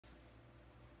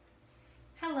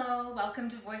Hello, welcome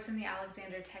to Voice in the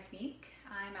Alexander Technique.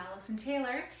 I'm Allison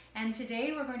Taylor, and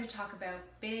today we're going to talk about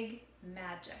big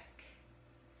magic.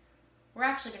 We're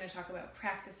actually going to talk about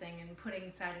practicing and putting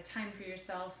aside a time for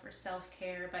yourself for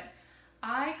self-care, but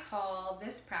I call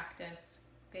this practice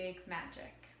big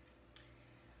magic.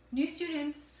 New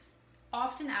students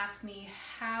often ask me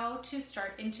how to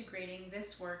start integrating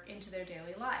this work into their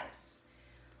daily lives.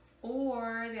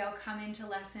 Or they'll come into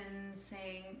lessons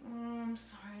saying, I'm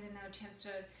sorry, I didn't have a chance to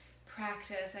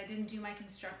practice. I didn't do my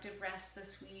constructive rest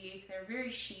this week. They're very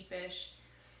sheepish.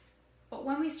 But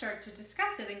when we start to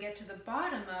discuss it and get to the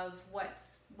bottom of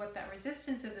what that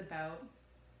resistance is about,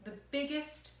 the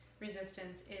biggest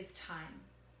resistance is time.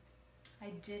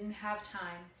 I didn't have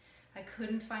time. I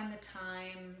couldn't find the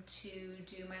time to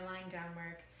do my lying down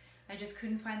work. I just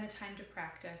couldn't find the time to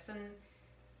practice. And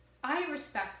I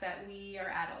respect that we are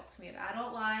adults. We have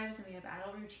adult lives and we have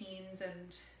adult routines,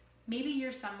 and maybe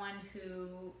you're someone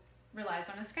who relies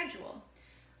on a schedule.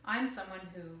 I'm someone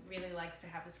who really likes to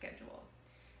have a schedule.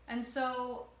 And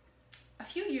so a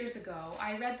few years ago,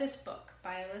 I read this book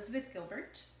by Elizabeth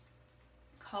Gilbert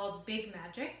called Big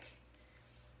Magic: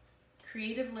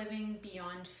 Creative Living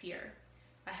Beyond Fear.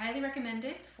 I highly recommend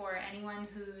it for anyone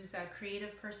who's a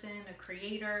creative person, a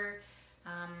creator,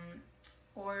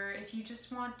 or if you just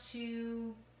want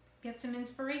to get some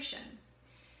inspiration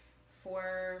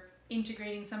for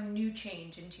integrating some new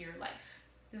change into your life.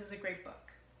 This is a great book.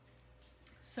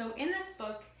 So in this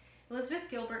book, Elizabeth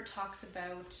Gilbert talks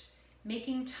about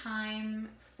making time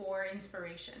for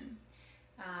inspiration,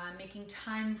 making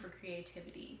time for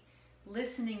creativity,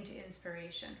 listening to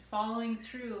inspiration, following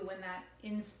through when that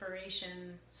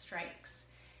inspiration strikes.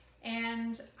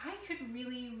 And I could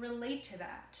really relate to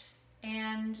that.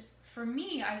 And for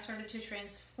me, I started to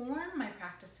transform my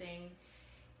practicing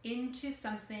into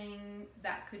something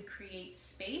that could create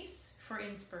space for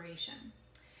inspiration.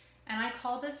 And I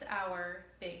call this hour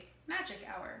Big Magic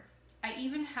Hour. I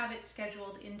even have it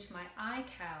scheduled into my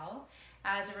iCal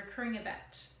as a recurring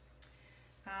event.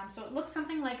 So it looks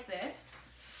something like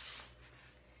this.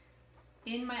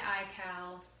 In my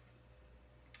iCal,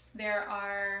 there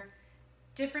are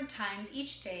different times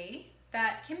each day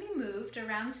that can be moved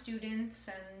around students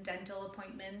and dental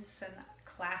appointments and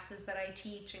classes that I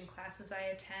teach and classes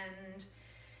I attend.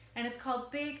 And it's called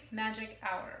Big Magic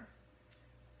Hour.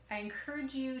 I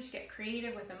encourage you to get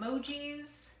creative with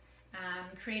emojis,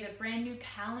 create a brand new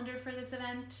calendar for this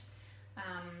event.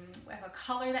 Have a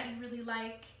color that you really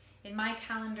like. In my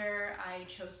calendar, I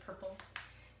chose purple.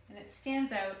 And it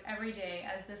stands out every day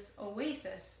as this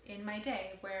oasis in my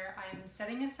day where I'm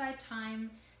setting aside time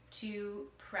to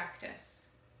practice.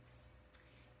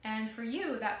 And for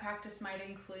you, that practice might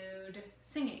include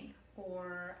singing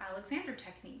or Alexander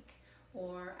technique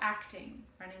or acting,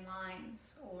 running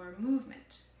lines, or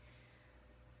movement.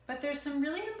 But there's some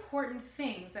really important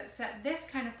things that set this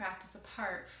kind of practice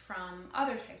apart from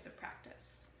other types of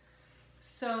practice.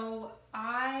 So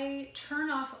I turn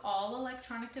off all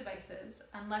electronic devices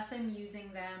unless I'm using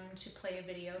them to play a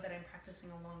video that I'm practicing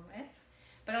along with.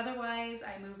 But otherwise,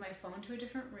 I move my phone to a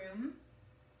different room.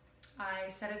 I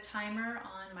set a timer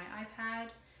on my iPad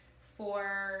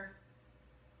for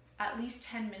at least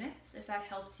 10 minutes, if that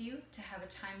helps you, to have a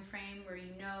time frame where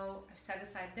you know I've set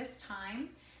aside this time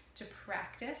to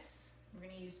practice. We're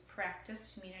going to use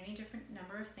practice to mean any different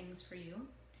number of things for you.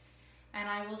 And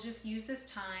I will just use this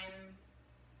time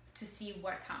to see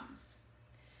what comes.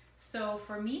 So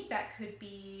for me, that could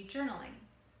be journaling.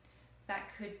 That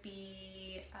could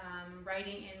be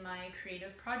writing in my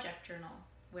creative project journal,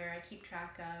 where I keep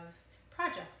track of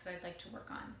projects that I'd like to work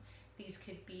on. These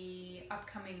could be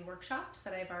upcoming workshops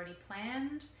that I've already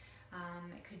planned.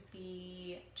 It could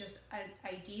be just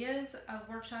ideas of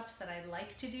workshops that I'd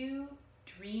like to do,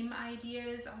 dream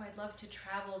ideas. Oh, I'd love to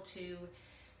travel to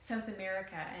South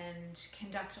America and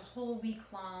conduct a whole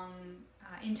week-long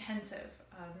intensive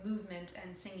of movement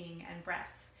and singing and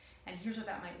breath. And here's what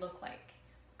that might look like.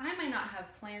 I might not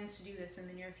have plans to do this in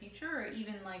the near future or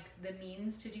even like the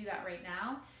means to do that right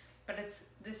now, but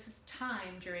this is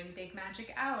time during Big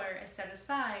Magic Hour is set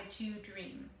aside to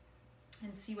dream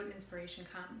and see what inspiration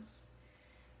comes.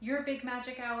 Your Big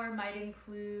Magic Hour might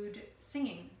include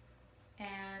singing,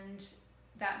 and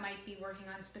that might be working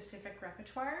on specific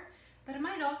repertoire, but it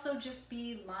might also just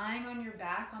be lying on your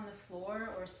back on the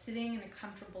floor or sitting in a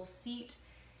comfortable seat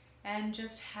and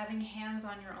just having hands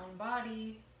on your own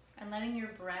body and letting your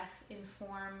breath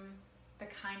inform the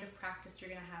kind of practice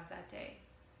you're going to have that day.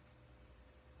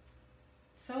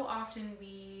 So often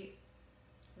we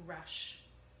rush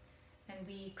and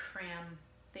we cram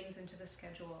things into the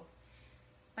schedule.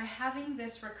 By having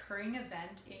this recurring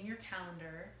event in your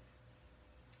calendar,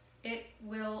 It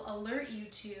will alert you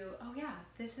to, oh yeah,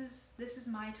 this is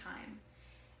my time.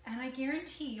 And I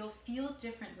guarantee you'll feel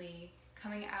differently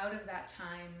coming out of that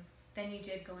time than you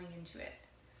did going into it.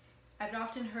 I've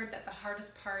often heard that the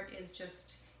hardest part is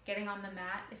just getting on the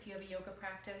mat if you have a yoga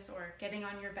practice, or getting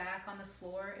on your back on the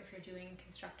floor if you're doing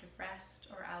constructive rest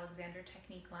or Alexander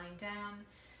technique lying down,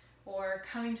 or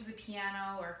coming to the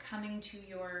piano, or coming to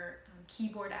your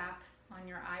keyboard app on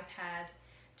your iPad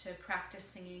to practice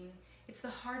singing. It's the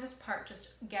hardest part, just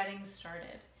getting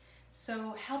started.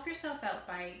 So help yourself out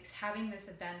by having this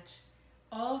event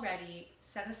already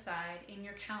set aside in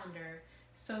your calendar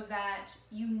so that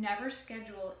you never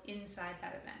schedule inside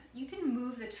that event. You can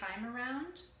move the time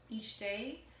around each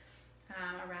day,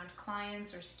 around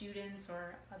clients or students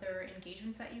or other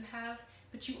engagements that you have,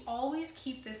 but you always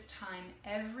keep this time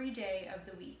every day of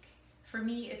the week. For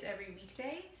me, it's every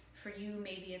weekday. For you,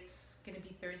 maybe it's going to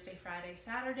be Thursday, Friday,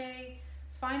 Saturday.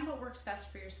 Find what works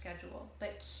best for your schedule,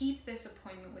 but keep this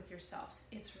appointment with yourself.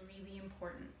 It's really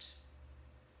important.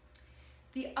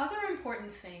 The other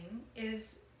important thing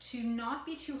is to not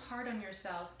be too hard on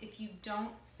yourself if you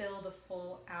don't fill the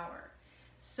full hour.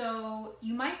 So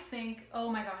you might think,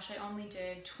 oh my gosh, I only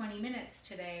did 20 minutes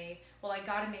today. Well, I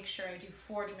gotta make sure I do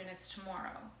 40 minutes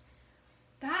tomorrow.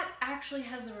 That actually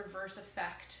has the reverse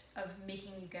effect of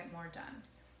making you get more done.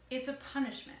 It's a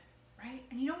punishment, right?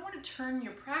 And you don't want to turn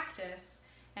your practice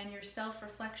and your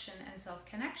self-reflection and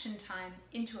self-connection time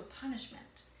into a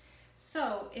punishment.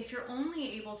 So if you're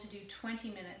only able to do 20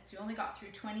 minutes, you only got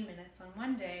through 20 minutes on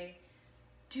one day,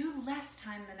 do less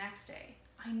time the next day.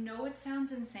 I know it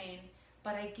sounds insane,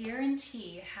 but I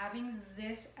guarantee having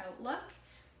this outlook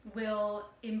will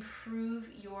improve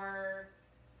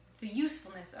the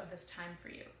usefulness of this time for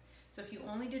you. So if you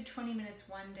only did 20 minutes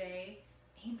one day,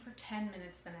 aim for 10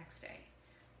 minutes the next day.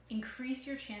 Increase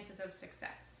your chances of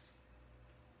success.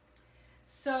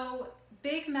 So,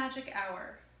 Big Magic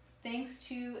Hour. Thanks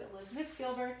to Elizabeth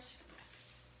Gilbert,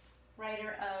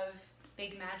 writer of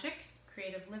Big Magic,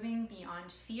 Creative Living Beyond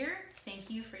Fear. Thank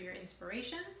you for your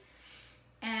inspiration.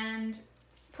 And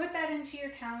put that into your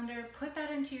calendar, put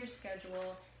that into your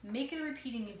schedule, make it a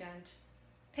repeating event,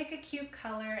 pick a cute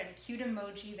color and a cute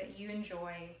emoji that you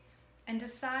enjoy, and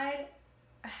decide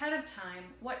ahead of time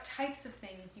what types of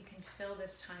things you can fill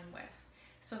this time with,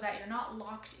 so that you're not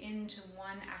locked into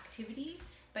one activity,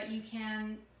 but you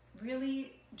can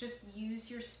really just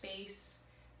use your space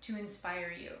to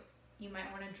inspire you. You might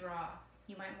want to draw,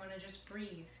 you might want to just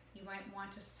breathe, you might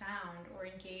want to sound or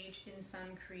engage in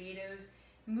some creative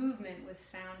movement with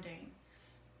sounding.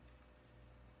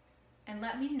 And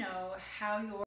let me know how your